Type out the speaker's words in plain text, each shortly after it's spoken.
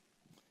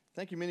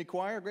Thank you, Mini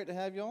Choir. Great to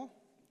have y'all.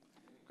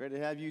 Great to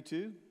have you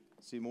too.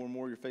 See more and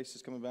more of your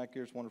faces coming back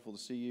here. It's wonderful to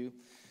see you.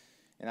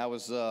 And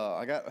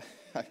I got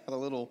a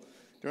little,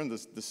 during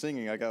the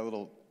singing, I got a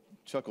little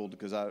chuckled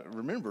because I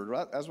remembered,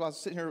 right, as I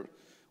was sitting here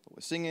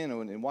singing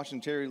and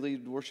watching Terry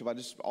lead worship, I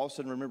just all of a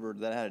sudden remembered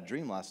that I had a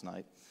dream last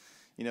night.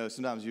 You know,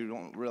 sometimes you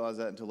don't realize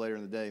that until later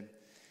in the day.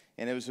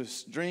 And it was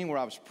this dream where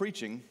I was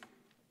preaching.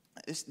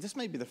 This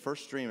may be the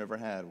first dream I've ever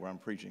had where I'm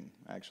preaching,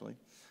 actually.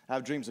 I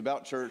have dreams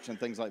about church and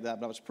things like that,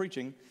 but I was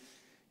preaching,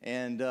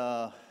 and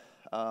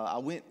I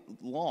went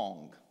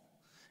long.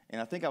 And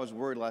I think I was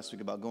worried last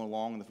week about going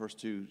long in the first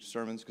two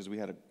sermons because we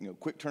had a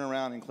quick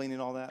turnaround and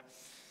cleaning all that.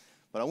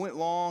 But I went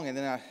long, and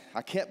then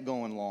I kept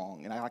going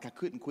long, and I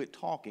couldn't quit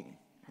talking.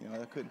 You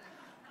know, I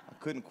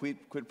couldn't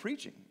quit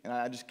preaching, and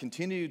I just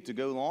continued to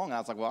go long. I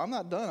was like, well, I'm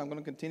not done. I'm going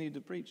to continue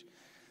to preach,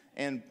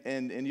 and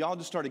y'all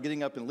just started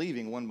getting up and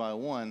leaving one by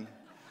one.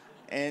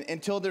 And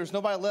until there's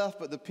nobody left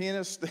but the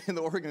pianist and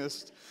the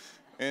organist.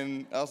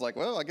 And I was like,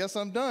 well, I guess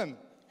I'm done.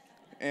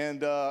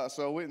 And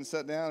so I went and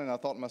sat down, and I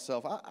thought to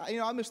myself,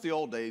 I miss the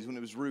old days when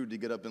it was rude to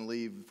get up and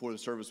leave before the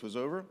service was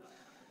over.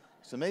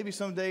 So maybe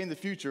someday in the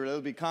future that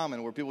would be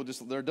common where people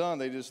they're done,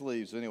 they just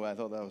leave. So anyway, I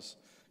thought that was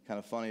kind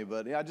of funny.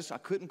 But yeah, I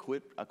couldn't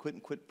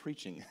quit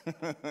preaching.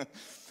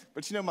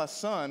 But my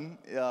son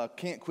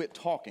can't quit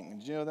talking.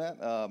 Did you know that?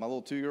 My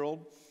little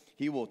 2-year-old,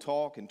 he will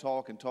talk and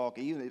talk and talk,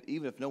 even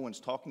if no one's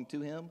talking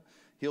to him.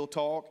 He'll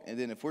talk, and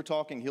then if we're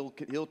talking,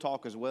 he'll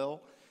talk as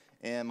well.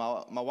 And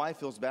my wife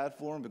feels bad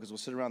for him because we'll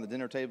sit around the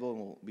dinner table and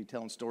we'll be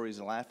telling stories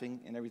and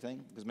laughing and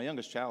everything. Because my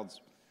youngest child's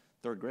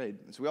 3rd grade,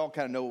 and so we all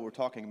kind of know what we're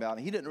talking about.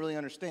 And he didn't really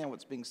understand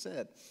what's being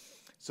said,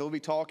 so we'll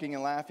be talking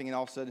and laughing, and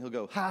all of a sudden he'll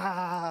go ha ha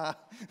ha, ha.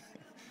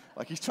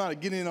 Like he's trying to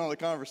get in on the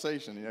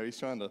conversation. He's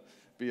trying to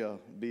be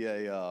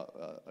a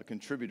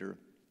contributor.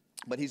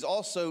 But he's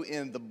also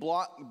in the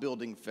block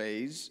building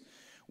phase,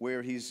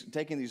 where he's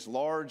taking these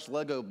large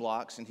Lego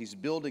blocks and he's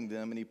building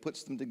them, and he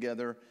puts them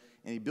together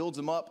and he builds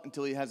them up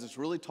until he has this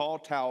really tall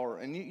tower.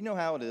 And you know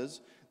how it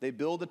is. They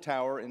build the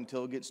tower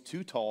until it gets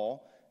too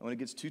tall, and when it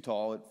gets too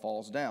tall, it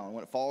falls down.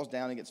 When it falls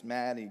down, he gets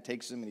mad, and he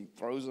takes them and he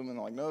throws them, and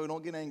I'm like, no,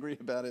 don't get angry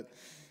about it.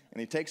 And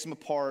he takes them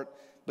apart.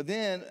 But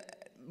then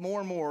more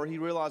and more he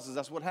realizes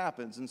that's what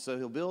happens, and so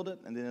he'll build it,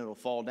 and then it'll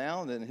fall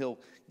down, and then he'll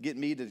get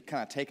me to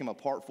kind of take them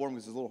apart for him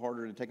because it's a little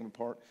harder to take them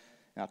apart.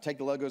 And I'll take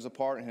the Legos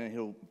apart, and then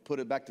he'll put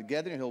it back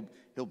together, and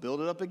he'll build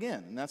it up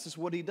again. And that's just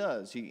what he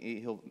does.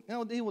 He will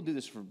do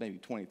this for maybe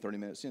 20, 30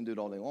 minutes. He doesn't do it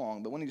all day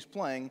long. But when he's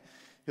playing,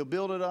 he'll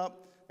build it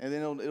up, and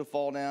then it'll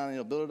fall down, and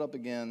he'll build it up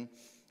again.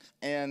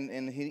 And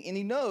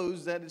he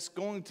knows that it's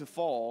going to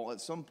fall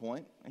at some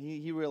point.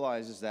 He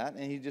realizes that,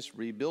 and he just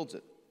rebuilds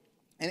it.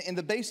 And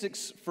the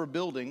basics for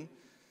building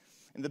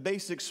and the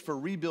basics for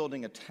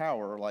rebuilding a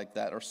tower like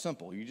that are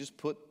simple. You just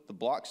put the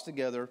blocks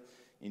together,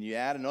 and you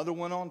add another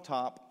one on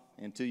top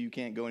until you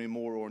can't go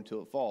anymore or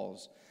until it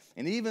falls.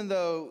 And even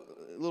though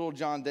little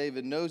John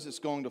David knows it's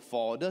going to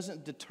fall, it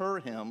doesn't deter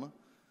him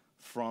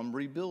from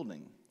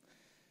rebuilding.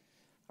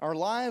 Our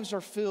lives are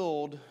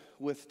filled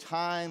with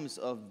times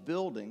of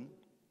building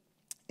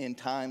and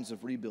times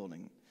of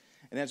rebuilding.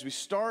 And as we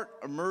start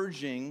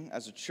emerging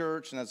as a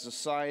church and as a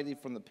society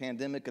from the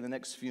pandemic in the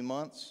next few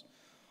months,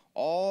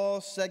 all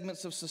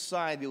segments of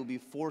society will be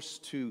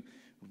forced to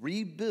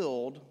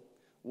rebuild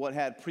what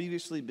had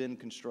previously been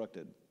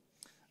constructed.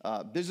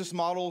 Business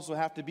models will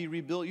have to be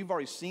rebuilt. You've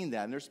already seen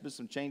that, and there's been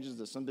some changes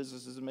that some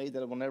businesses have made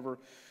that will never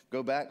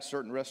go back,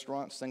 certain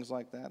restaurants, things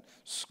like that.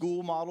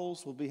 School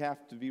models will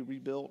have to be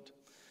rebuilt.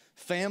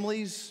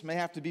 Families may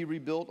have to be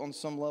rebuilt on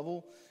some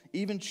level.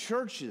 Even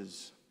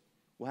churches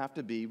will have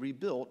to be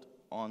rebuilt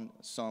on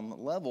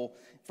some level.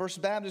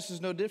 First Baptist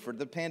is no different.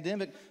 The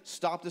pandemic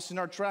stopped us in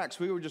our tracks.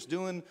 We were just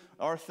doing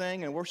our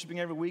thing and worshiping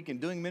every week and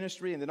doing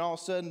ministry, and then all of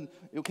a sudden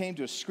it came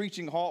to a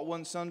screeching halt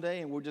one Sunday,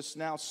 and we're just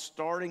now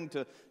starting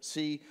to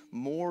see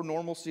more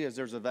normalcy as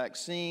there's a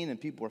vaccine and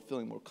people are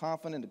feeling more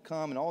confident to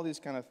come and all these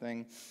kind of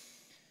things.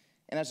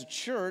 And as a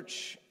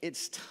church,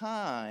 it's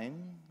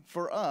time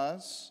for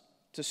us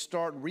to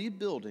start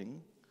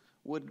rebuilding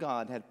what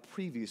God had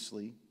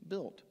previously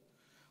built.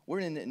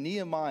 We're in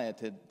Nehemiah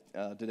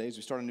today as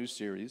we start a new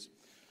series,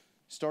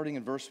 starting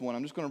in verse 1.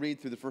 I'm just going to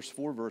read through the first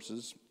 4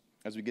 verses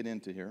as we get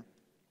into here.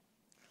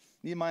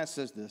 Nehemiah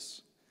says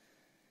this: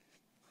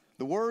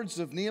 the words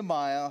of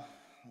Nehemiah,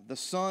 the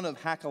son of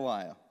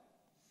Hakaliah.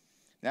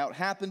 Now it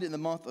happened in the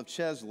month of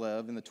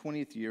Chislev in the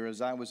 20th year,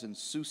 as I was in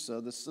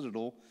Susa, the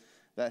citadel,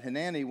 that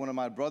Hanani, one of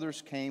my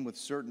brothers, came with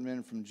certain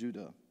men from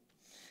Judah.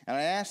 And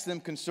I asked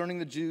them concerning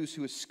the Jews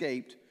who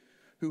escaped,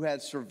 who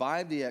had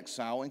survived the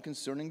exile, and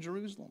concerning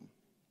Jerusalem.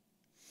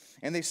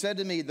 And they said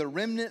to me, the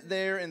remnant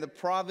there in the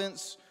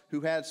province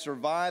who had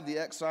survived the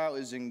exile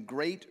is in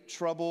great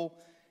trouble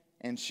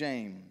and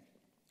shame.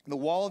 The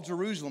wall of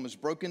Jerusalem is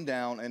broken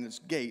down, and its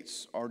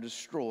gates are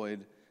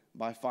destroyed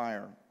by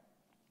fire.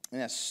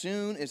 And as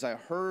soon as I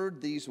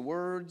heard these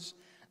words,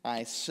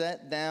 I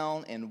sat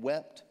down and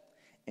wept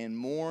and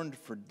mourned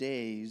for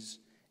days,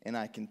 and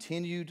I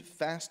continued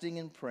fasting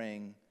and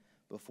praying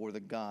before the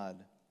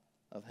God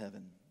of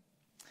heaven.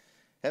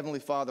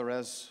 Heavenly Father,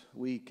 as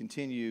we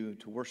continue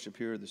to worship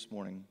here this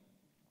morning,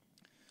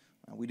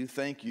 we do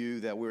thank you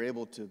that we're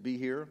able to be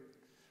here.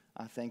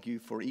 I thank you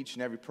for each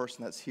and every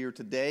person that's here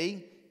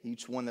today,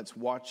 each one that's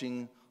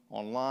watching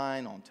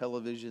online, on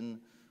television.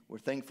 We're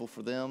thankful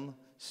for them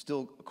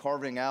still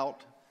carving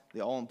out the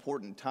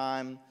all-important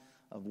time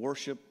of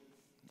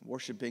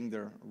worshiping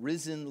their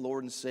risen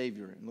Lord and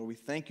Savior. And Lord, we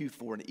thank you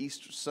for an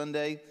Easter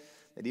Sunday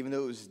that even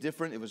though it was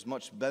different, it was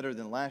much better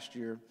than last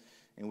year.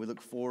 And we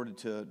look forward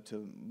to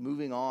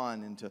moving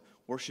on and to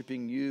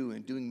worshiping you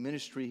and doing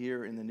ministry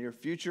here in the near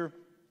future,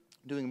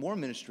 doing more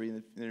ministry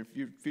in the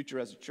near future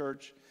as a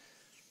church.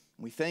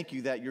 We thank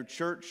you that your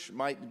church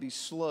might be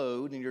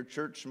slowed and your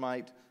church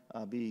might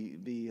be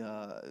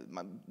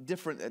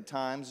different at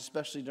times,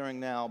 especially during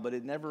now, but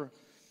it never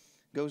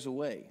goes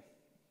away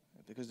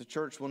because the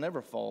church will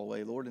never fall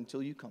away, Lord,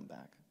 until you come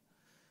back.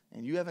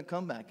 And you haven't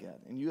come back yet.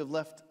 And you have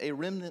left a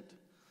remnant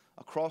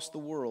across the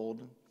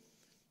world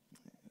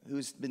who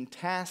has been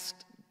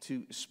tasked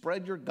to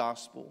spread your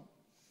gospel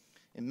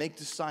and make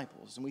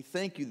disciples. And we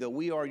thank you that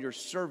we are your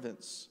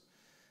servants.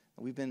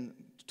 We've been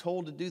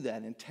told to do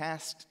that and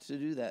tasked to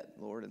do that,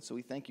 Lord. And so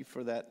we thank you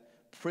for that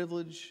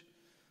privilege,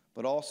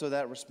 but also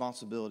that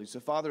responsibility. So,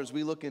 Father, as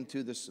we look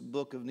into this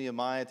book of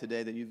Nehemiah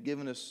today that you've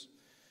given us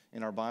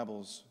in our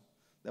Bibles,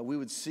 that we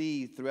would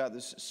see throughout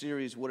this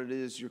series what it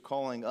is you're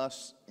calling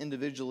us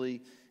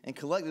individually and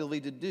collectively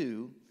to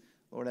do,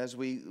 Lord, as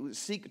we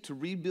seek to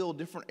rebuild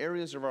different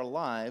areas of our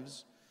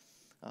lives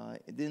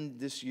in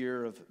this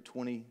year of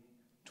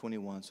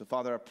 2021. So,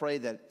 Father, I pray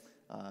that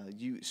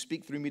you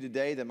speak through me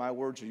today, that my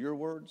words are your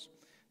words,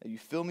 that you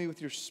fill me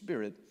with your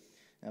Spirit,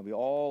 and we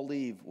all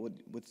leave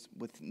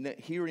with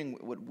hearing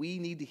what we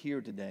need to hear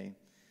today.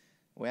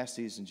 We ask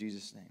these in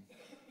Jesus' name.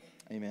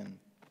 Amen.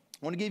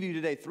 I want to give you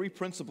today 3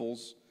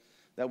 principles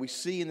that we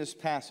see in this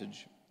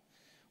passage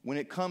when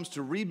it comes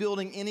to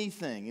rebuilding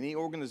anything, any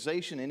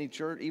organization, any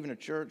church, even a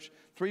church.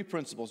 3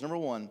 principles. Number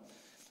 1,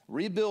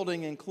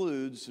 rebuilding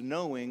includes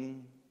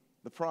knowing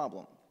the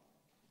problem.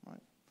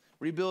 Right?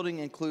 Rebuilding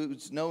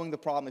includes knowing the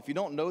problem. If you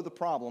don't know the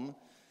problem,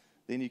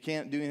 then you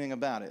can't do anything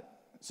about it.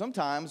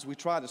 Sometimes we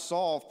try to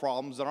solve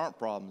problems that aren't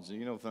problems.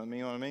 You know what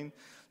I mean?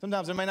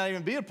 Sometimes there may not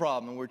even be a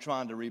problem and we're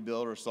trying to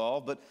rebuild or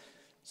solve, but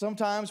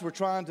sometimes we're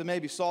trying to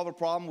maybe solve a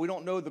problem. We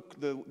don't know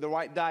the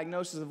right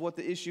diagnosis of what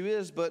the issue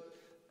is, but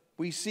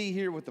we see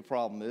here what the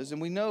problem is,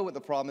 and we know what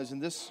the problem is in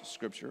this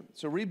scripture.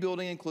 So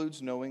rebuilding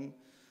includes knowing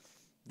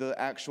the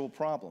actual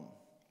problem.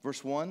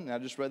 Verse 1, and I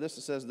just read this,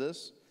 it says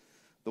this: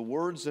 the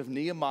words of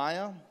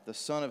Nehemiah, the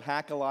son of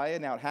Hakaliah.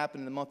 Now it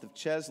happened in the month of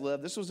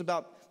Chislev. This was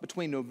about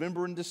between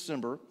November and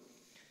December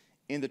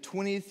in the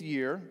 20th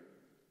year.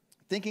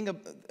 Thinking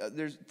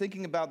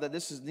about that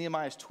this is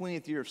Nehemiah's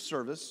 20th year of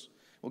service.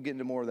 We'll get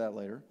into more of that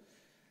later.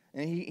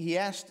 And he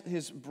asked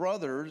his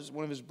brothers,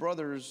 one of his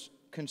brothers,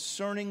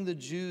 concerning the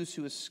Jews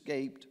who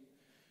escaped,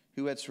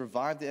 who had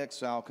survived the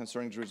exile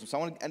concerning Jerusalem. So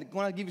I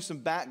want to give you some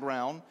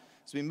background.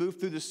 As we move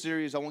through this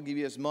series, I won't give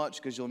you as much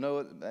because you'll know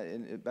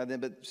it by then,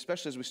 but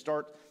especially as we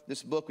start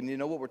this book and you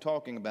know what we're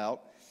talking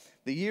about.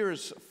 The year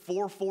is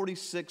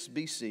 446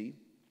 BC,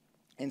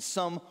 and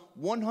some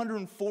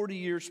 140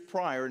 years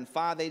prior, in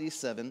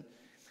 587,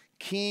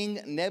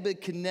 King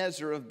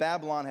Nebuchadnezzar of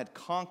Babylon had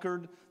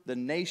conquered the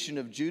nation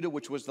of Judah,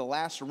 which was the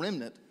last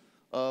remnant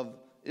of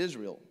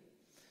Israel.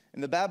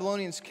 And the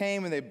Babylonians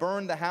came and they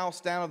burned the house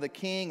down of the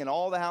king and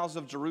all the houses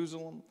of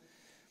Jerusalem.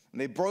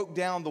 And they broke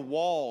down the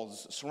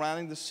walls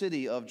surrounding the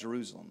city of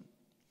Jerusalem.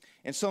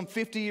 And some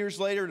 50 years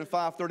later, in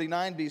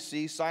 539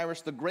 BC,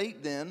 Cyrus the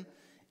Great then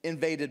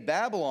invaded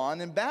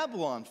Babylon, and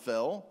Babylon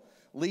fell,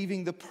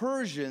 leaving the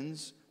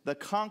Persians the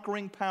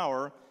conquering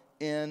power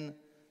in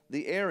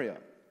the area.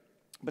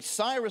 But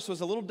Cyrus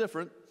was a little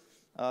different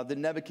than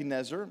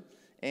Nebuchadnezzar,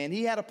 and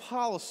he had a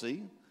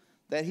policy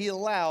that he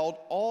allowed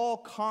all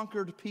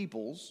conquered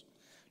peoples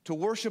to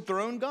worship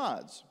their own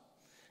gods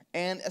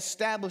and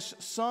establish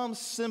some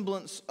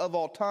semblance of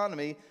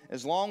autonomy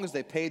as long as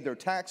they paid their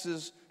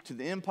taxes to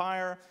the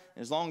empire.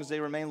 As long as they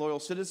remained loyal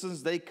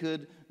citizens, they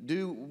could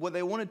do what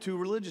they wanted to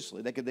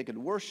religiously. They could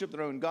worship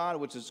their own God,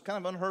 which is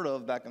kind of unheard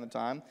of back in the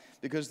time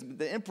because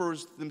the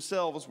emperors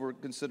themselves were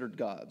considered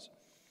gods.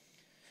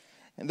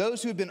 And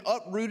those who had been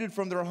uprooted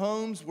from their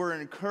homes were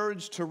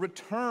encouraged to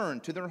return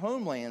to their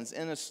homelands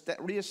and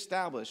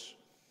reestablish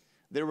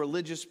their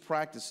religious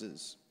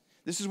practices.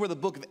 This is where the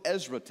book of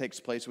Ezra takes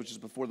place, which is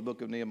before the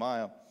book of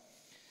Nehemiah.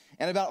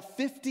 And about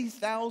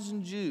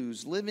 50,000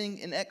 Jews living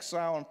in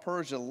exile in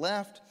Persia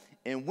left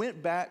and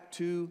went back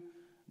to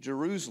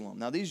Jerusalem.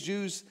 Now, these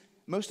Jews,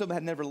 most of them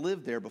had never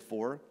lived there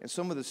before, and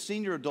some of the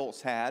senior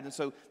adults had, and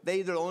so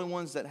they're the only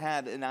ones that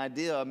had an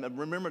idea, a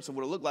remembrance of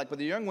what it looked like, but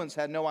the young ones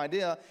had no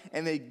idea,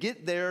 and they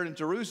get there in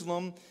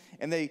Jerusalem,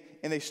 and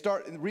they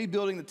start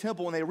rebuilding the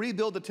temple, and they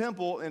rebuild the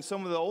temple, and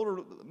some of the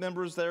older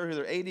members there, who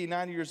are 80,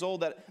 90 years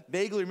old, that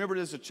vaguely remembered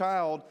as a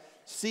child,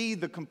 see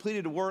the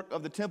completed work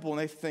of the temple, and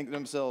they think to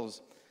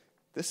themselves,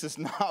 this is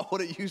not what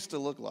it used to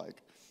look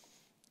like.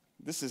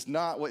 This is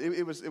not what,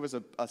 it was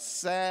a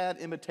sad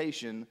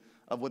imitation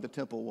of what the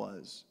temple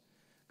was.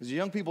 Because the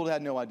young people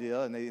had no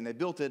idea, and they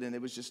built it, and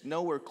it was just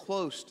nowhere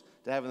close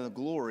to having the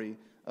glory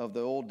of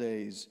the old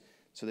days.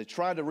 So they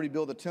tried to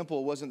rebuild the temple.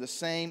 It wasn't the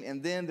same.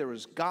 And then there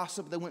was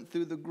gossip that went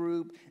through the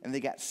group, and they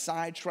got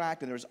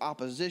sidetracked, and there was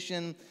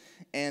opposition,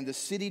 and the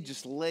city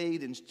just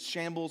laid in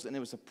shambles, and it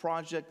was a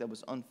project that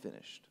was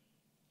unfinished.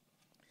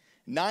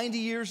 90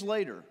 years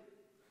later,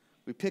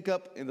 we pick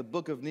up in the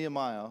book of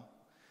Nehemiah,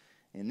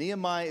 and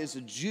Nehemiah is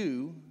a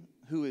Jew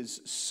who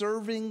is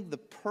serving the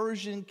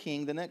Persian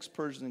king, the next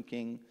Persian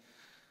king,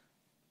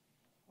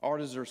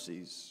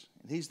 Artaxerxes.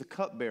 And he's the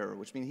cupbearer,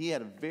 which means he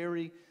had a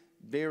very,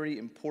 very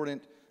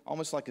important,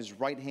 almost like his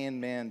right-hand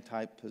man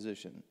type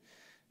position.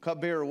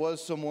 Cupbearer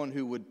was someone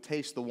who would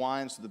taste the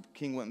wine so the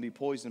king wouldn't be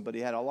poisoned, but he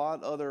had a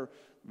lot of other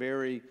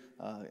very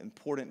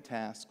important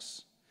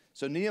tasks.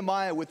 So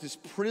Nehemiah, with his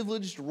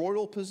privileged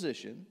royal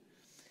position,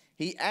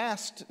 he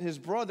asked his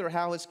brother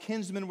how his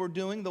kinsmen were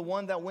doing, the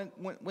one that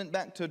went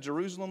back to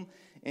Jerusalem,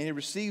 and he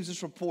receives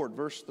this report,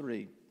 verse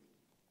 3.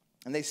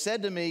 And they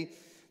said to me,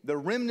 the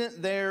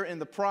remnant there in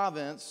the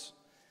province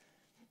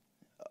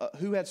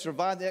who had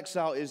survived the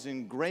exile is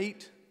in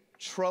great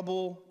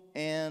trouble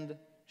and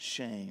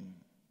shame.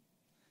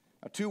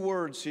 Now, two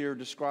words here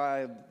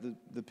describe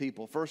the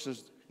people. First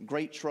is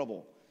great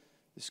trouble.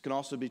 This can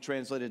also be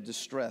translated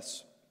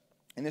distress.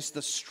 And it's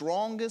the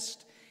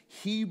strongest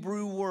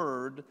Hebrew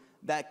word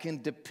that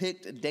can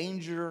depict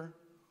danger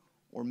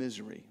or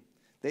misery.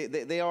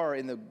 They are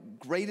in the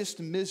greatest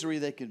misery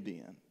they could be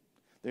in.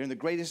 They're in the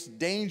greatest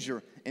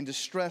danger and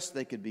distress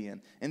they could be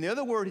in. And the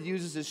other word he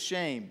uses is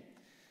shame.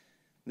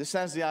 This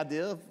has the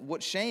idea of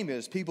what shame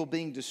is. People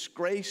being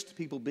disgraced,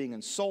 people being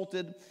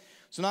insulted.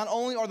 So not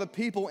only are the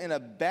people in a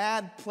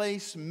bad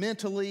place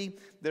mentally,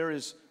 there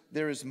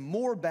is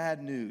more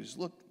bad news.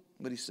 Look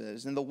what he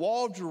says. And the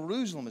wall of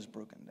Jerusalem is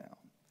broken down,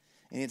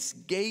 and its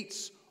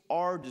gates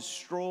are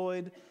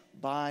destroyed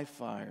by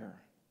fire.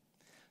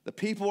 The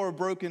people are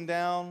broken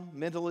down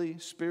mentally,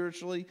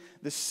 spiritually.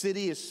 The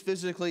city is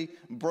physically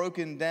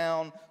broken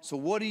down. So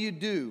what do you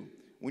do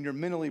when you're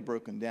mentally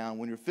broken down,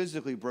 when you're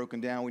physically broken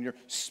down, when you're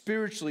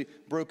spiritually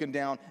broken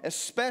down,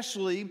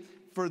 especially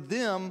for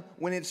them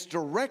when it's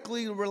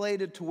directly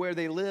related to where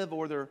they live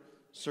or their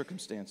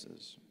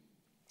circumstances?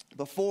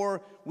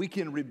 Before we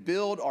can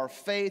rebuild our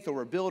faith or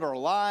rebuild our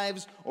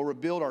lives or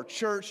rebuild our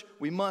church,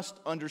 we must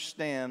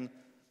understand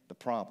the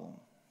problem.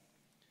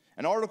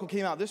 An article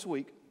came out this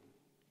week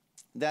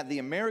that the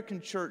American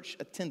church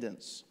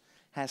attendance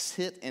has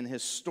hit an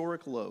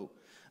historic low.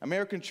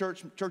 American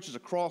churches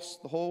across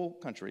the whole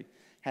country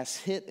has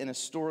hit an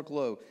historic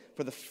low.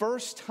 For the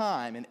first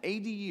time in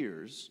 80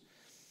 years,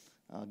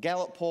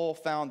 Gallup poll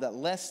found that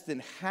less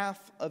than half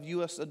of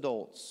U.S.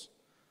 adults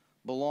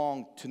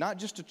belong to not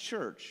just a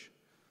church,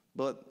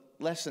 but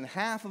less than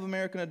half of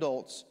American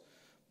adults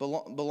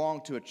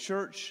belong to a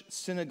church,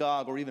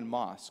 synagogue, or even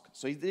mosque.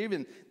 So they're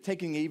even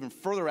taking it even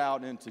further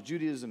out into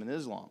Judaism and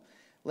Islam.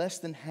 Less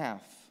than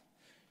half.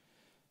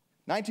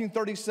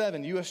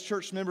 1937, U.S.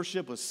 church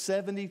membership was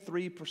 73%.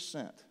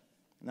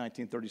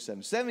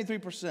 1937,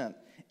 73%,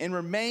 and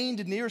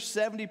remained near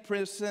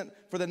 70%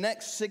 for the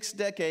next 6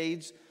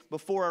 decades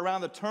before around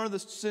the turn of the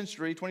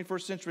century,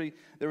 21st century,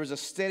 there was a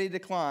steady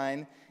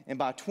decline, and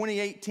by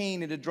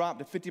 2018 it had dropped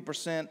to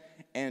 50%,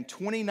 and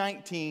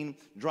 2019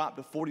 dropped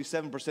to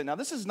 47%. Now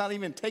this is not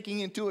even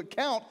taking into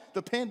account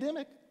the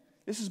pandemic.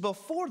 This is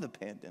before the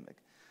pandemic.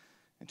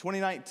 In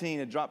 2019,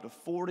 it dropped to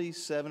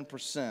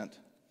 47%.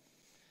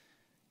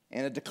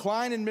 And a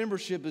decline in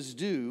membership is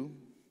due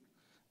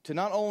to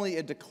not only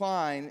a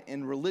decline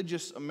in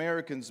religious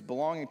Americans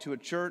belonging to a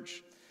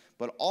church,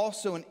 but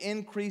also an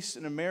increase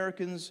in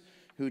Americans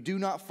who do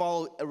not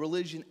follow a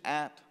religion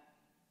at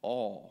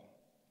all.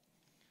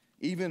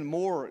 Even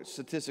more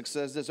statistics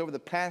says this. Over the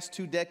past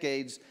 2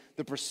 decades,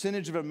 the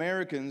percentage of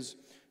Americans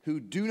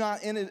who do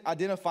not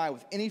identify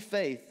with any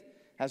faith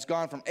has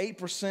gone from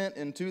 8%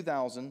 in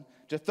 2000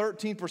 to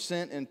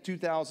 13% in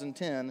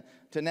 2010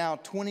 to now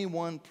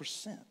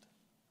 21%.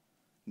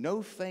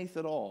 No faith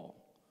at all.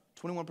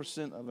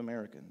 21% of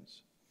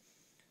Americans.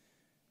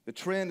 The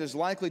trend is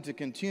likely to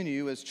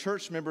continue as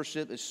church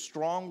membership is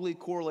strongly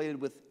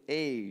correlated with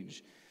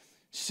age.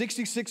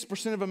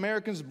 66% of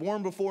Americans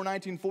born before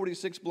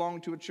 1946 belong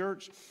to a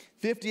church.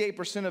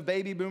 58% of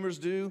baby boomers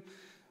do.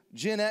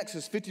 Gen X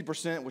is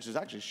 50%, which is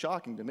actually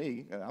shocking to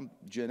me. I'm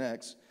Gen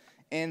X.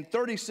 And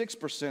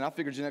 36%, I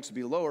figured Gen X would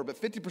be lower, but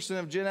 50%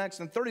 of Gen X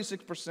and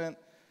 36%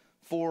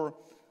 for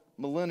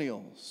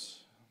millennials.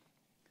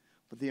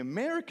 But the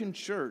American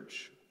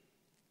church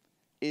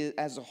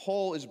as a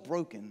whole is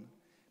broken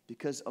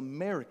because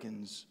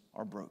Americans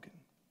are broken.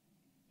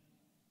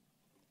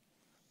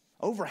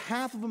 Over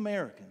half of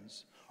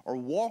Americans are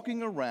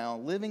walking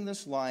around living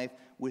this life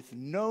with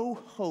no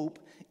hope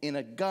in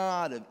a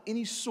God of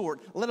any sort,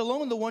 let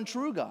alone the one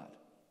true God.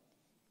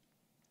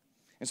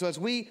 And so as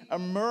we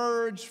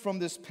emerge from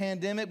this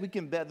pandemic, we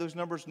can bet those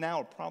numbers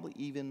now are probably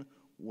even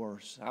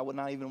worse. I would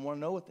not even want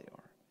to know what they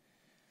are.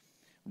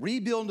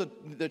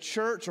 Rebuilding the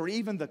church or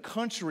even the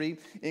country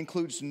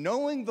includes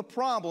knowing the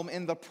problem,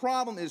 and the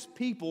problem is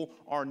people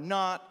are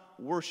not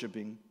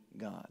worshiping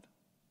God.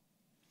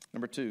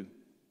 Number two,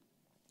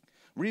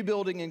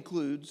 rebuilding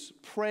includes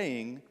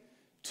praying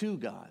to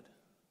God.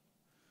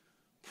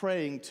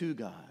 Praying to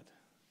God.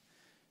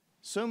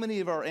 So many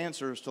of our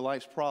answers to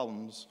life's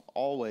problems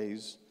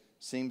always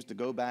seems to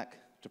go back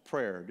to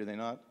prayer, do they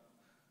not?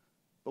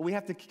 But we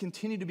have to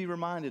continue to be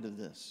reminded of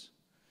this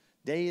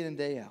day in and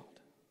day out.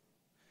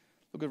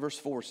 Look at verse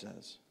 4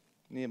 says,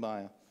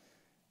 Nehemiah,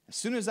 as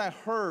soon as I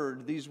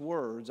heard these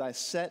words, I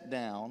sat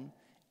down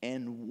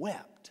and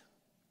wept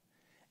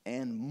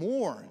and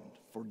mourned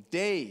for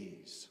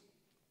days.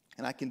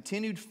 And I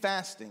continued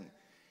fasting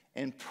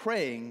and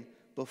praying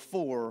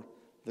before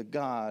the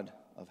God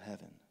of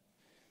heaven.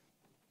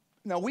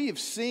 Now, we have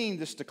seen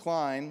this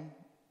decline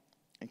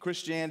in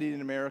Christianity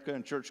in America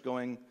and church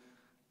going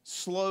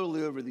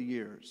slowly over the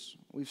years.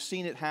 We've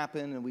seen it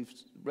happen, and we've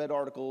read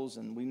articles,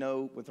 and we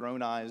know with our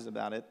own eyes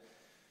about it.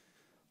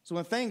 So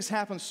when things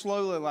happen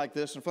slowly like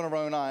this in front of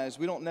our own eyes,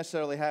 we don't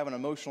necessarily have an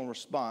emotional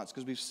response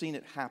because we've seen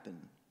it happen.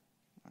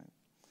 Right?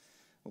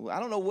 Well, I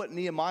don't know what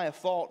Nehemiah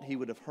thought he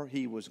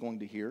was going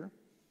to hear.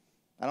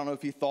 I don't know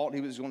if he thought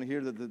he was going to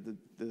hear that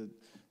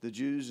the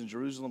Jews in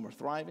Jerusalem were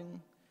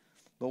thriving.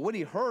 But what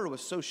he heard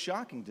was so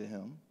shocking to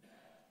him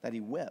that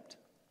he wept.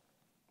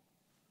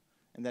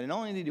 And that not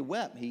only did he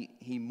weep,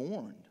 he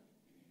mourned.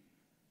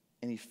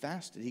 And he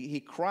fasted. He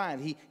cried.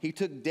 He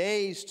took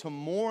days to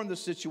mourn the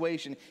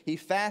situation. He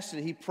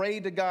fasted. He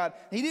prayed to God.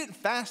 He didn't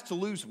fast to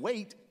lose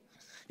weight.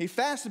 He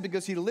fasted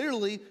because he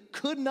literally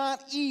could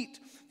not eat,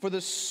 for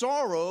the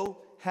sorrow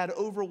had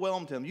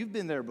overwhelmed him. You've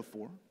been there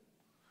before,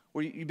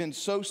 where you've been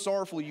so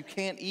sorrowful you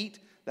can't eat.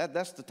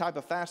 That's the type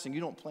of fasting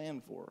you don't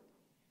plan for.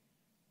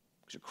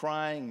 Because you're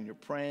crying and you're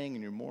praying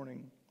and you're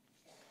mourning.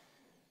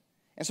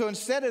 And so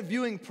instead of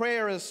viewing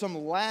prayer as some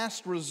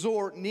last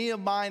resort,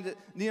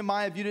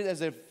 Nehemiah viewed it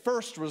as a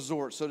first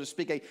resort, so to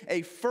speak,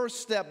 a first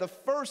step. The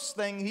first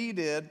thing he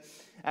did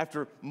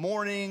after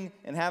mourning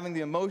and having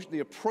the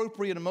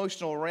appropriate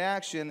emotional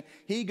reaction,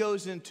 he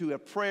goes into a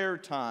prayer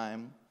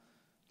time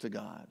to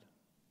God.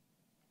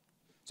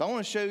 So I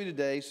want to show you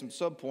today some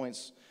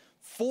subpoints,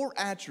 4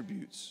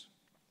 attributes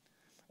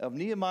of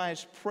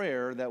Nehemiah's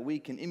prayer that we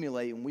can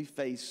emulate when we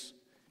face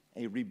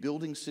a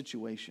rebuilding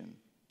situation.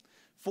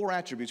 4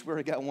 attributes. We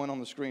already got one on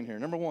the screen here.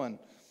 Number 1,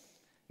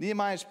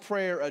 Nehemiah's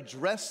prayer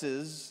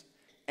addresses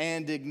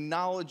and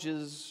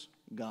acknowledges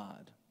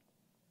God.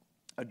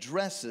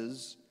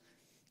 Addresses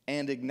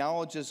and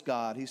acknowledges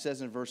God. He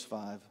says in verse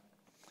 5,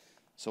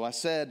 so I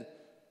said,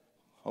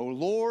 O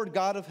Lord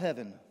God of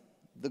heaven,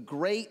 the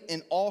great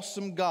and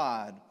awesome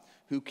God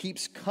who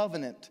keeps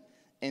covenant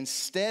and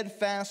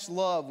steadfast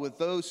love with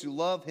those who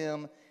love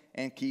him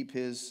and keep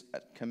his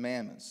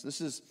commandments.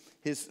 This is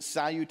his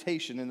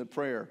salutation in the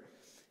prayer.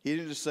 He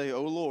didn't just say,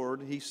 "Oh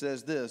Lord," he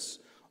says this,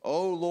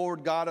 "O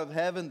Lord God of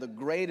heaven, the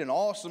great and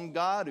awesome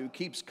God who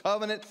keeps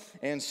covenant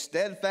and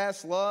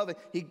steadfast love."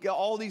 He got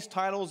all these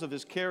titles of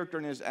his character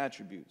and his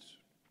attributes.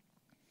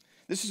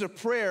 This is a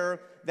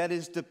prayer that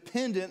is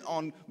dependent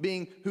on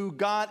being who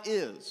God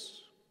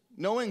is,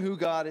 knowing who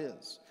God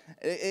is,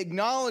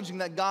 acknowledging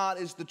that God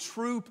is the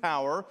true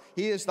power.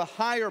 He is the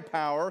higher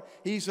power.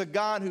 He's a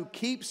God who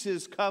keeps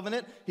his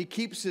covenant. He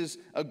keeps his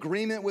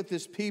agreement with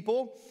his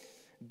people.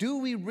 Do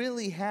we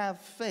really have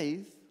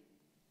faith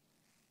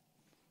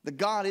that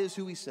God is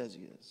who he says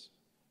he is?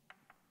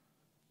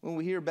 When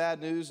we hear bad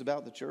news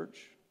about the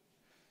church,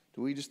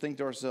 do we just think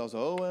to ourselves,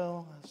 oh,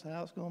 well, that's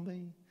how it's going to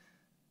be.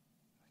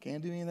 I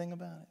can't do anything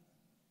about it.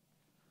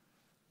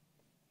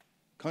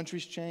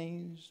 Countries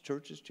change,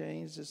 churches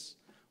change, this is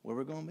where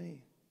we're going to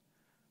be.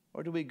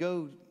 Or do we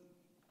go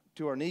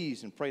to our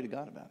knees and pray to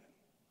God about it?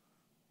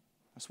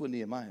 That's what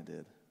Nehemiah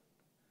did.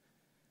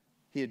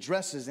 He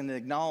addresses and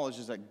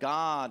acknowledges that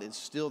God is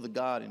still the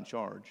God in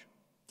charge.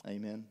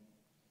 Amen.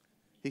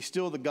 He's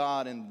still the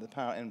God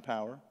in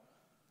power.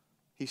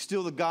 He's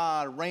still the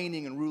God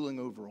reigning and ruling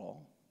over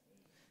all.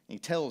 And he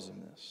tells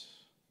him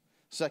this.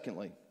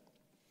 Secondly,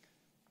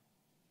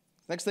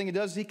 next thing he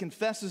does is he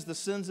confesses the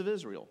sins of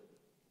Israel.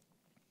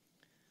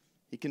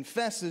 He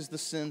confesses the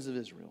sins of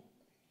Israel.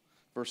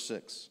 Verse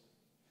 6.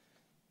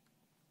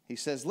 He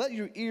says, "Let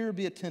your ear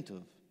be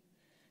attentive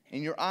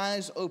and your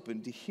eyes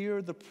open to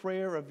hear the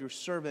prayer of your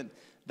servant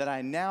that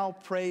I now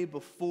pray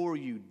before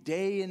you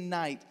day and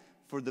night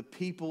for the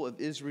people of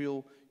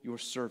Israel, your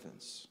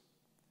servants."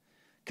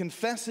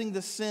 Confessing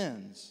the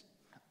sins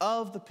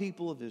of the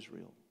people of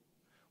Israel,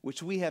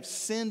 which we have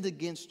sinned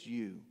against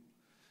you.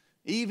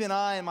 Even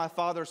I and my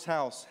father's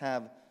house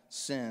have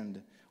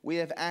sinned. We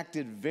have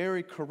acted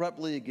very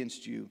corruptly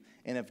against you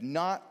and have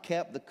not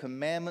kept the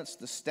commandments,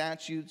 the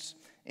statutes,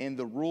 and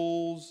the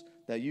rules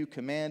that you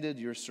commanded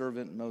your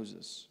servant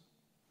Moses.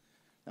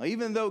 Now,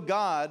 even though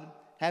God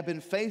had been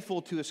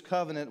faithful to his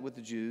covenant with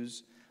the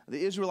Jews,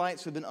 the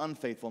Israelites have been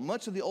unfaithful.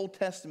 Much of the Old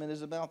Testament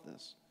is about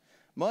this.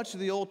 Much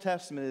of the Old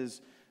Testament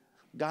is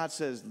God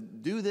says,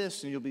 do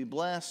this and you'll be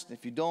blessed.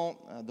 If you don't,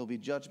 there'll be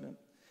judgment.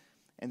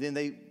 And then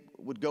they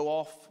would go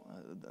off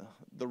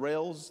the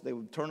rails. They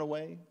would turn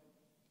away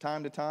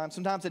time to time.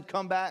 Sometimes they'd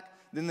come back,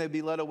 then they'd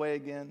be led away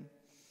again.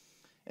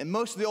 And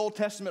most of the Old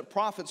Testament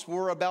prophets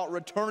were about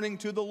returning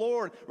to the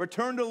Lord.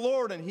 Return to the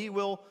Lord and he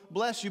will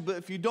bless you. But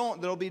if you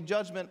don't, there will be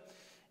judgment.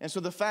 And so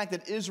the fact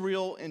that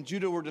Israel and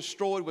Judah were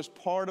destroyed was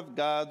part of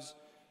God's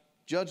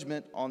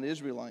judgment on the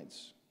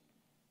Israelites.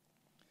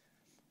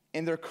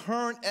 And their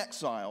current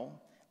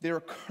exile, their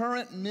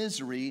current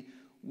misery,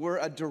 were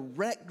a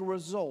direct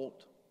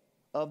result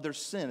of their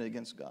sin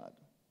against God.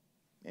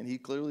 And he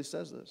clearly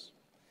says this.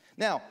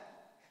 Now,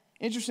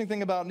 interesting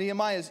thing about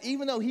Nehemiah is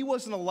even though he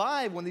wasn't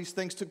alive when these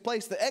things took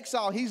place, the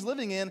exile he's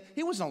living in,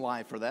 he wasn't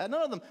alive for that.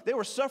 None of them. They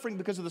were suffering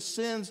because of the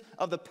sins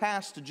of the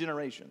past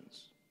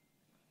generations.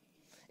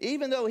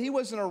 Even though he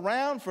wasn't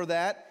around for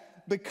that,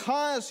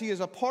 because he is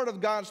a part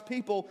of God's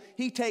people,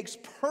 he takes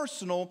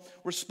personal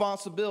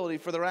responsibility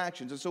for their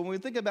actions. And so when we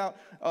think about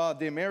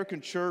the American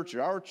church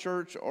or our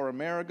church or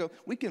America,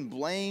 we can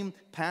blame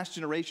past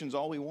generations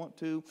all we want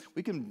to.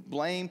 We can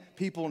blame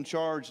people in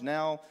charge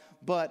now.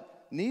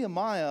 But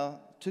Nehemiah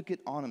took it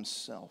on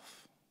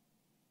himself.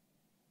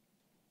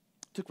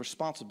 Took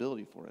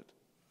responsibility for it.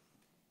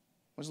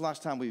 When's the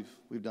last time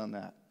we've done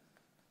that?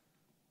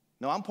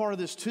 No, I'm part of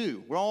this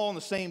too. We're all on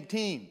the same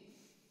team.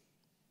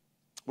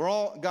 We're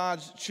all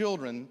God's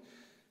children.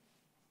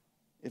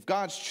 If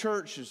God's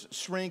church is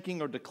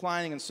shrinking or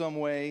declining in some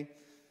way,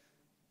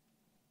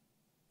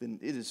 then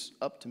it is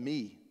up to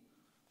me.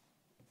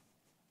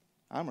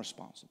 I'm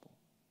responsible.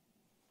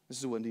 This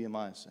is what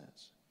Nehemiah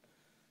says.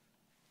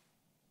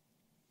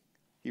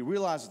 He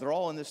realizes they're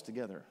all in this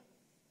together.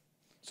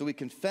 So we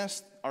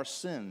confess our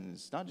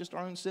sins, not just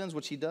our own sins,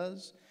 which he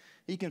does.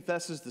 He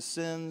confesses the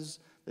sins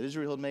that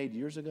Israel had made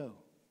years ago.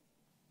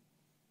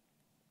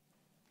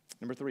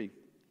 Number 3.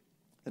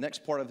 The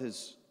next part of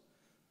his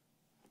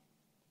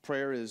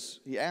prayer is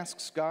he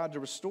asks God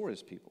to restore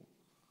his people.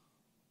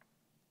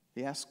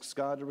 He asks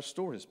God to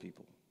restore his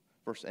people.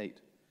 Verse 8.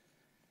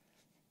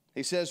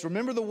 He says,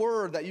 remember the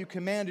word that you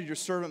commanded your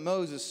servant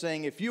Moses,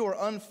 saying, if you are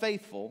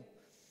unfaithful,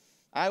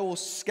 I will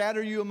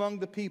scatter you among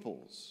the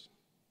peoples.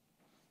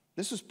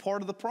 This is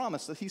part of the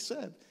promise that he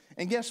said.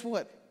 And guess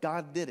what?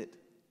 God did it.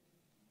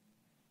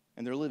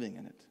 And they're living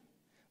in it.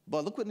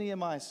 But look what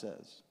Nehemiah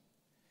says.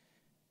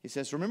 He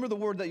says, remember the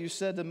word that you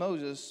said to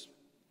Moses,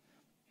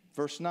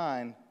 verse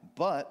 9,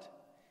 but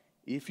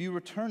if you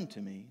return to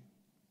me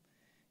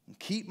and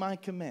keep my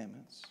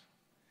commandments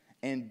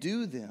and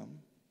do them,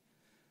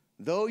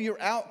 though your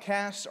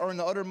outcasts are in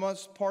the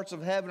uttermost parts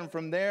of heaven,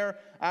 from there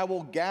I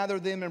will gather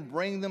them and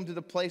bring them to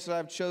the place that I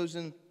have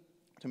chosen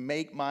to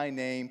make my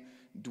name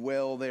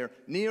dwell there.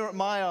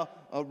 Nehemiah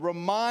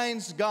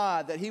reminds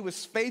God that he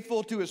was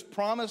faithful to his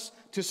promise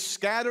to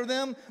scatter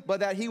them, but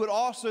that he would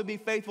also be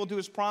faithful to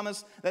his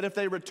promise that if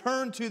they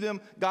returned to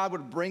them, God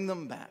would bring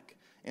them back.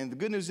 And the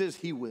good news is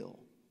he will.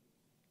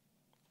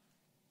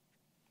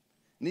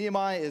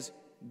 Nehemiah is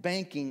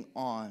banking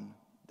on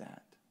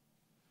that.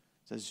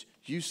 He says,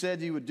 you said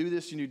you would do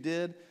this and you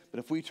did, but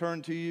if we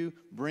turn to you,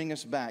 bring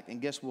us back.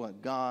 And guess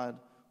what? God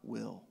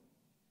will.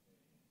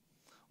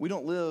 We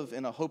don't live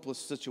in a hopeless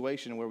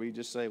situation where we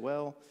just say,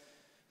 well,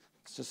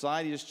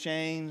 society has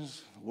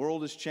changed, the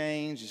world has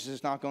changed, it's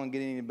just not going to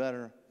get any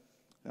better.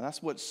 Now,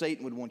 that's what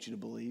Satan would want you to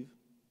believe.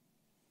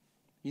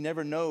 You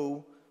never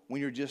know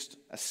when you're just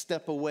a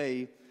step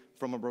away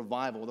from a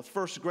revival. The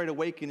first great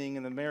awakening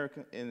in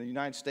the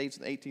United States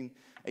in the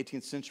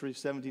 18th century,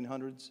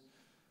 1700s,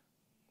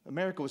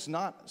 America was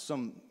not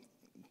some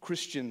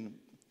Christian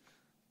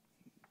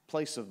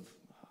place of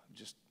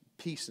just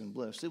peace and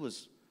bliss. It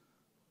was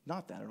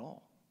not that at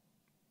all.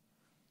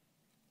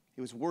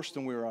 It was worse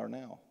than we are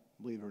now,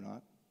 believe it or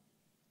not.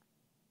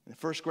 And the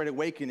first great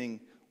awakening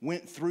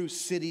went through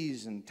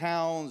cities and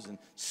towns and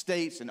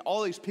states, and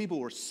all these people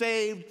were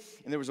saved,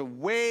 and there was a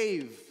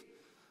wave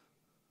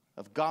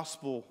of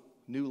gospel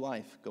new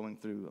life going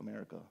through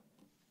America.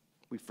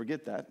 We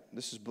forget that.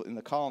 This is in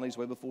the colonies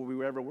way before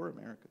we ever were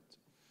Americans.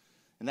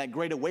 And that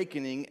great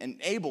awakening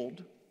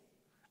enabled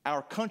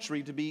our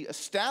country to be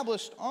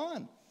established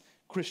on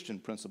Christian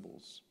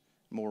principles,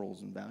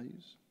 morals, and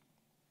values.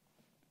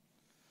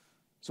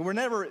 So we're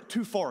never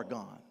too far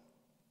gone.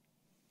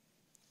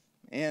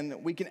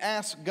 And we can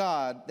ask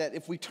God that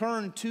if we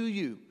turn to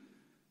you,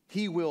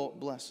 he will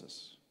bless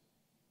us.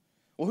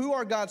 Well, who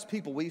are God's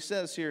people? Well, he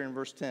says here in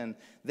verse 10,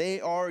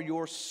 they are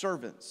your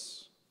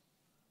servants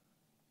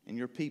and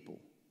your people,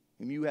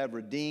 whom you have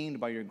redeemed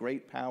by your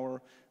great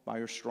power, by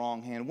your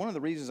strong hand. One of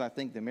the reasons I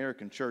think the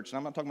American church, and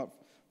I'm not talking about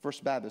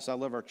First Baptist, I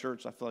love our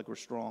church. I feel like we're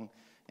strong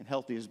and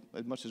healthy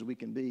as much as we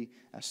can be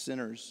as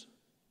sinners.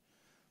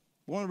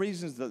 One of the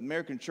reasons the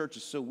American church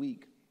is so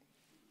weak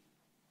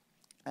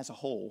as a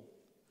whole,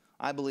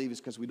 I believe,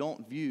 is because we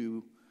don't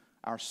view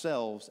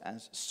ourselves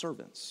as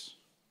servants.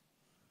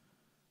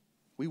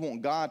 We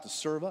want God to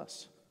serve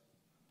us.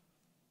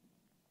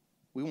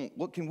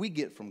 What can we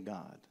get from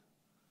God?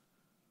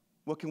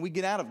 What can we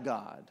get out of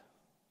God?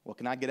 What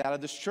can I get out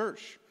of this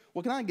church?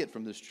 What can I get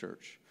from this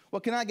church?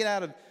 What can I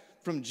get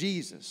from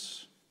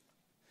Jesus?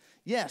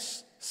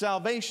 Yes,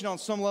 salvation on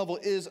some level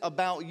is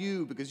about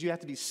you because you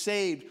have to be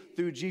saved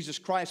through Jesus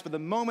Christ. But the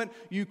moment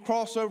you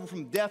cross over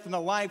from death into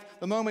life,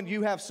 the moment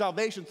you have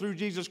salvation through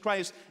Jesus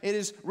Christ, it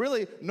is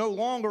really no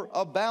longer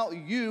about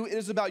you. It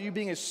is about you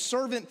being a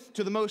servant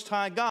to the Most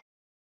High God.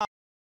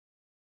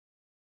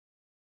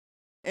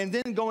 And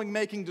then going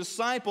making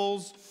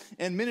disciples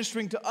and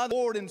ministering to other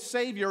Lord and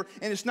Savior.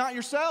 And it's not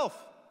yourself.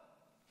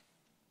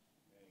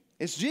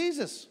 It's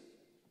Jesus.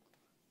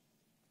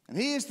 And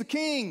He is the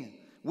King.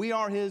 We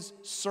are His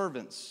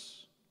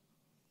servants.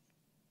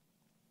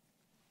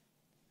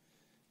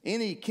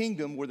 Any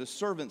kingdom where the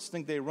servants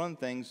think they run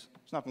things,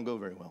 it's not going to go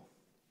very well.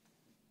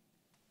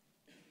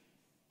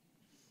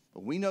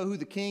 But we know who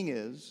the King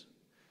is.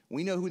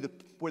 We know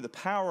where the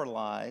power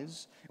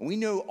lies. And we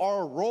know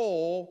our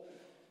role,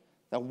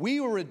 that we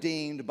were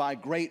redeemed by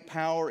great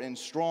power and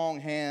strong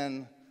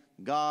hand.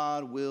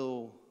 God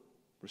will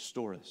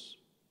restore us.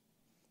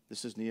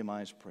 This is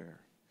Nehemiah's prayer.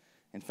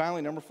 And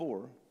finally, number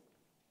 4.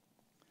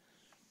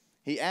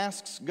 He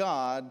asks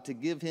God to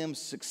give him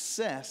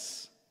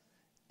success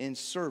in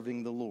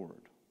serving the Lord.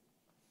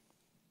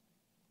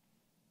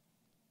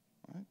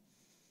 Right?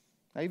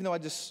 Now, even though I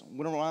just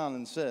went around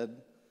and said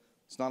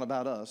it's not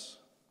about us,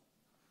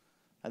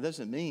 that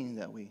doesn't mean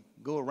that we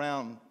go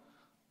around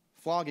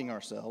flogging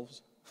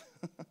ourselves.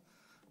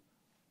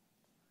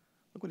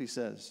 Look what he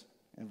says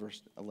in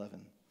verse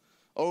 11.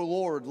 O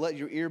Lord, let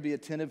your ear be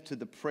attentive to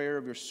the prayer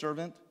of your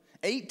servant.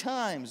 8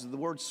 times the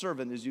word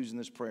servant is used in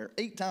this prayer.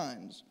 8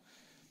 times.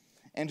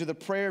 And to the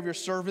prayer of your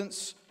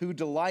servants who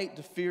delight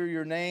to fear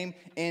your name,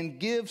 and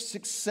give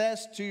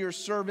success to your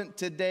servant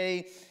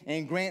today,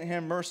 and grant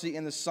him mercy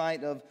in the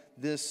sight of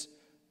this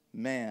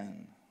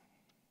man.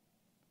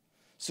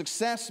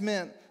 Success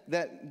meant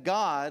that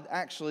God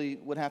actually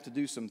would have to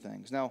do some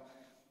things. Now,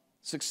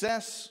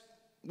 success,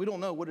 we don't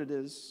know what it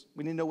is.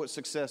 We need to know what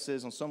success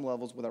is on some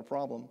levels with our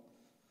problem.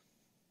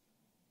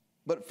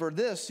 But for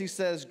this, he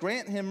says,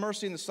 grant him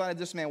mercy in the sight of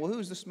this man. Well, who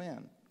is this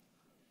man?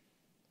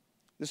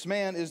 This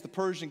man is the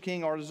Persian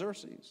king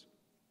Artaxerxes.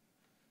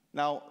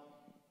 Now,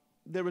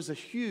 there was a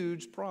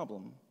huge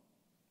problem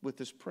with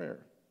this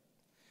prayer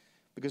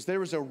because there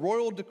was a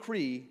royal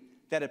decree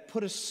that had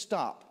put a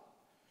stop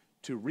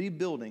to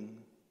rebuilding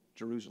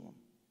Jerusalem.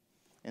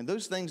 And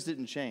those things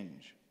didn't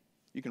change.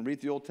 You can read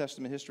the Old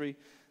Testament history.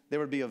 There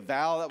would be a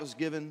vow that was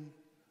given,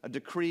 a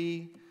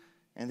decree,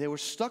 and they were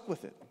stuck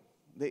with it.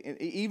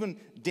 Even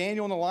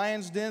Daniel in the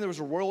lion's den, there was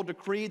a royal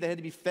decree. They had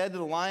to be fed to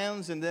the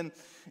lions. And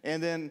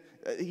then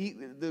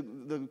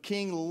the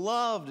king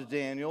loved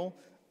Daniel.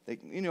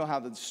 You know how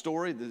the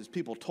story, the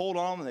people told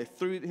on him, and they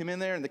threw him in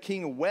there, and the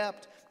king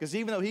wept because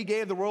even though he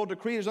gave the royal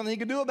decree, there's nothing he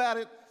could do about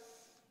it.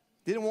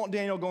 Didn't want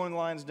Daniel going in the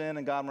lion's den,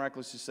 and God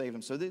miraculously saved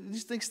him. So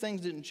these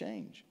things didn't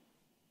change.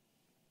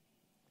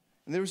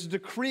 And there was a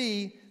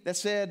decree that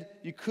said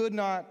you could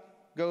not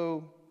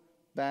go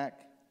back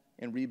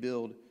and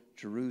rebuild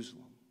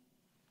Jerusalem.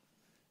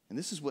 And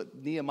this is what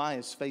Nehemiah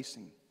is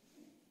facing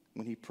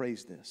when he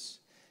prays this.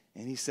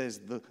 And he says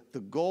the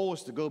goal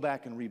is to go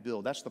back and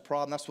rebuild. That's the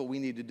problem. That's what we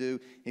need to do.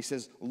 He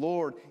says,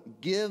 Lord,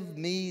 give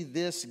me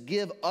this.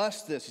 Give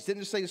us this. He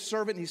didn't just say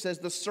servant. He says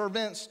the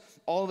servants,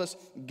 all of us,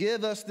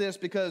 give us this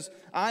because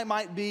I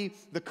might be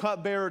the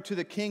cupbearer to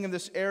the king of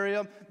this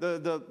area,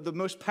 the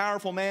most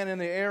powerful man in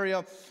the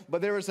area.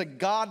 But there is a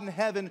God in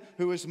heaven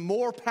who is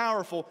more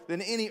powerful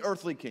than any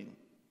earthly king.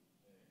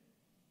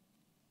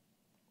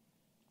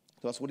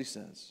 So that's what he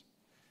says.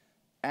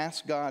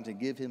 Ask God to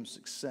give him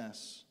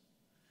success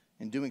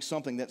in doing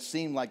something that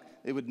seemed like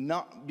it would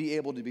not be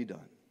able to be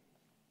done.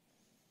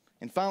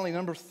 And finally,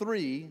 number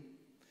 3,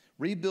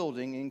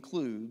 rebuilding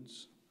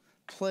includes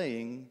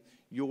playing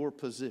your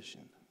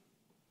position.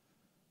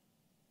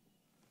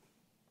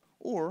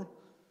 Or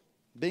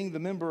being the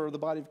member of the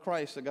body of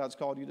Christ that God's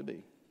called you to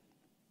be.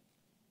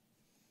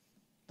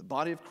 The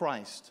body of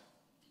Christ.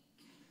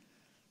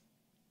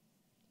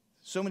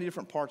 So many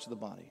different parts of the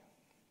body.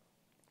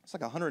 It's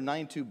like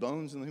 192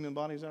 bones in the human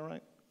body, is that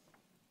right?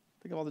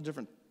 Think of all the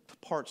different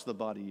parts of the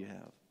body you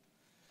have.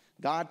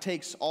 God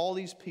takes all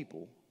these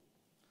people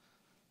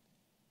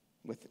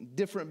with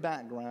different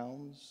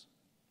backgrounds,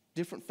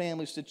 different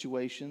family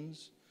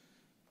situations.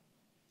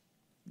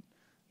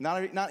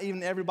 Not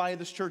even everybody in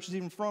this church is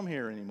even from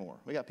here anymore.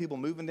 We got people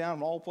moving down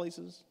from all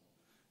places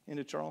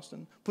into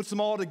Charleston. Puts them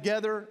all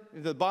together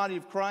in the body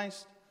of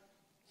Christ.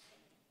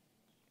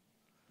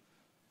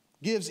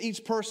 Gives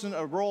each person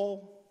a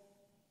role,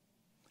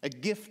 a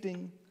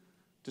gifting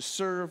to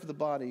serve the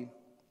body.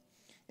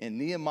 And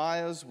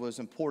Nehemiah's was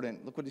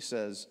important. Look what he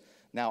says.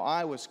 Now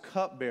I was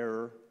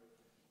cupbearer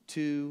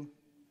to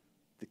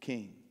the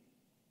king.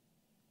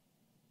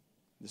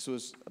 This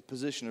was a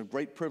position of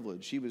great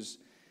privilege.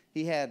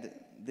 He had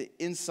the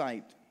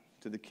insight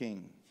to the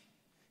king.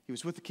 He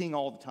was with the king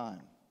all the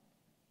time.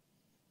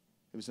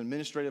 It was an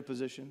administrative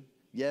position.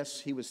 Yes,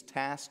 he was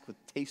tasked with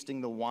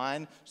tasting the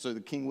wine so the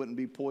king wouldn't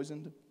be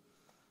poisoned.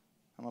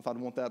 I don't know if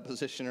I'd want that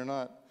position or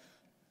not.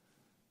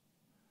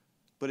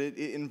 But it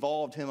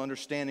involved him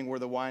understanding where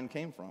the wine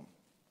came from.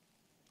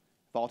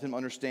 It involved him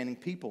understanding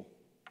people.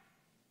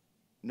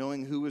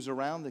 knowing who was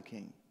around the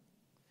king.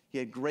 He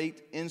had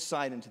great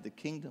insight into the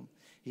kingdom.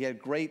 He had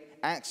great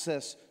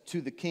access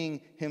to the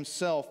king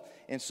himself.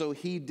 And so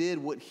he did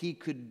what he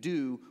could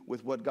do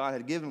with what God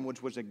had given him,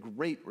 which was a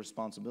great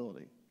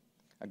responsibility,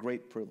 a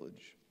great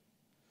privilege.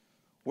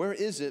 Where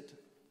is it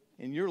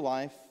in your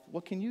life?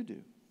 What can you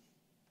do?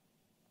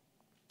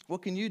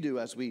 What can you do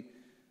as we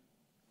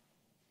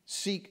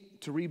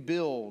seek to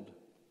rebuild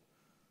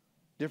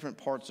different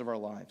parts of our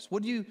lives?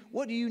 What do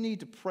you need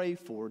to pray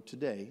for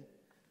today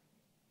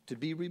to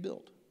be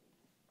rebuilt?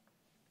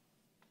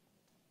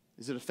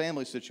 Is it a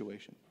family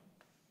situation?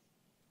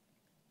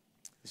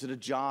 Is it a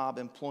job,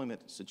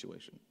 employment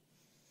situation?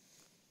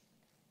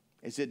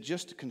 Is it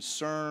just a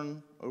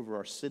concern over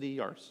our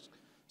city, our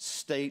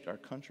state, our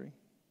country?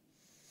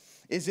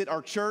 Is it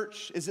our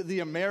church? Is it the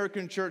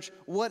American church?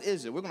 What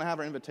is it? We're going to have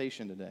our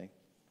invitation today.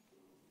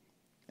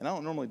 And I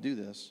don't normally do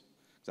this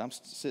because I'm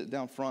sitting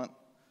down front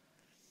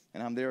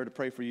and I'm there to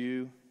pray for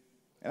you.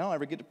 And I don't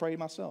ever get to pray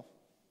myself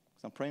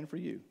because I'm praying for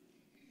you.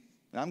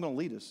 And I'm going to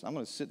lead us. I'm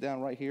going to sit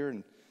down right here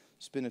and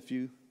spend a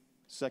few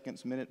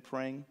seconds, minute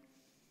praying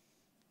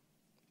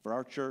for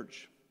our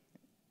church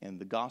and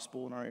the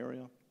gospel in our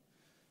area.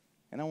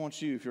 And I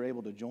want you, if you're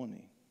able, to join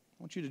me.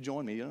 I want you to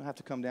join me. You don't have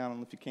to come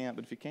down if you can't,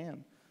 but if you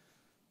can,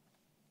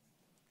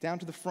 down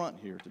to the front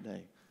here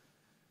today,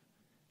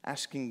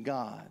 asking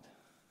God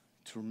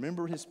to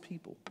remember his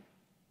people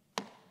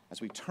as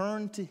we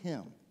turn to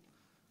him,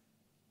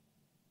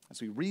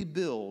 as we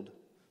rebuild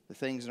the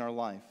things in our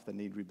life that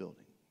need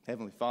rebuilding.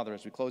 Heavenly Father,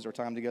 as we close our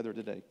time together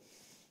today,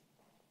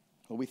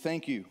 Lord, we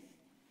thank you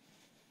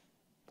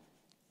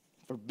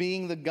for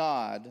being the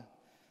God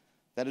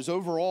that is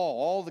over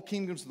all the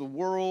kingdoms of the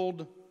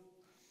world,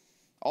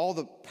 all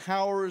the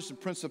powers and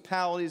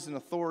principalities and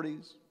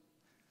authorities.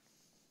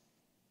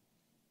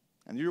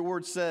 And your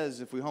word says,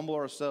 if we humble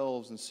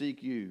ourselves and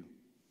seek you,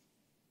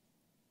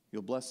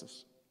 you'll bless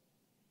us.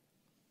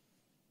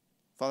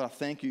 Father, I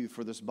thank you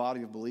for this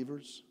body of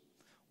believers.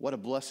 What a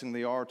blessing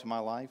they are to my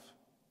life.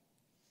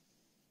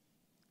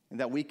 And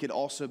that we could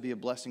also be a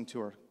blessing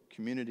to our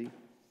community.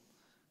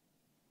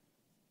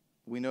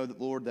 We know that,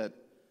 Lord, that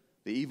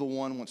the evil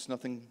one wants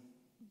nothing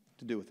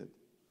to do with it.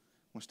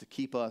 Wants to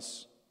keep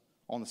us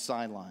on the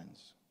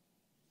sidelines.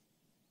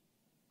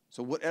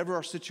 So whatever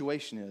our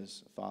situation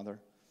is, Father,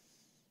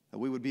 that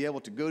we would be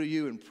able to go to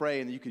you and pray,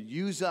 and that you could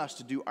use us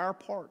to do our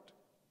part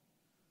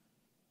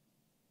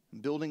in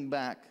building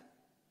back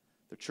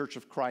the church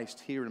of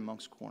Christ here in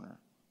Moncks Corner.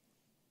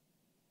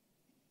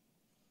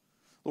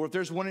 Lord, if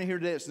there's one in here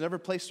today that's never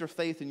placed their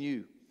faith in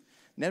you,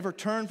 never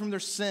turned from their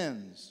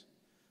sins,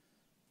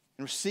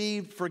 and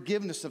received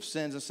forgiveness of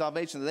sins and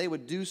salvation, that they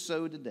would do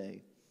so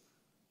today,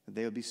 that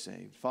they would be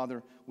saved.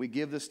 Father, we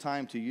give this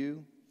time to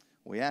you.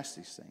 We ask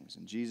these things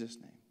in Jesus'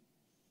 name.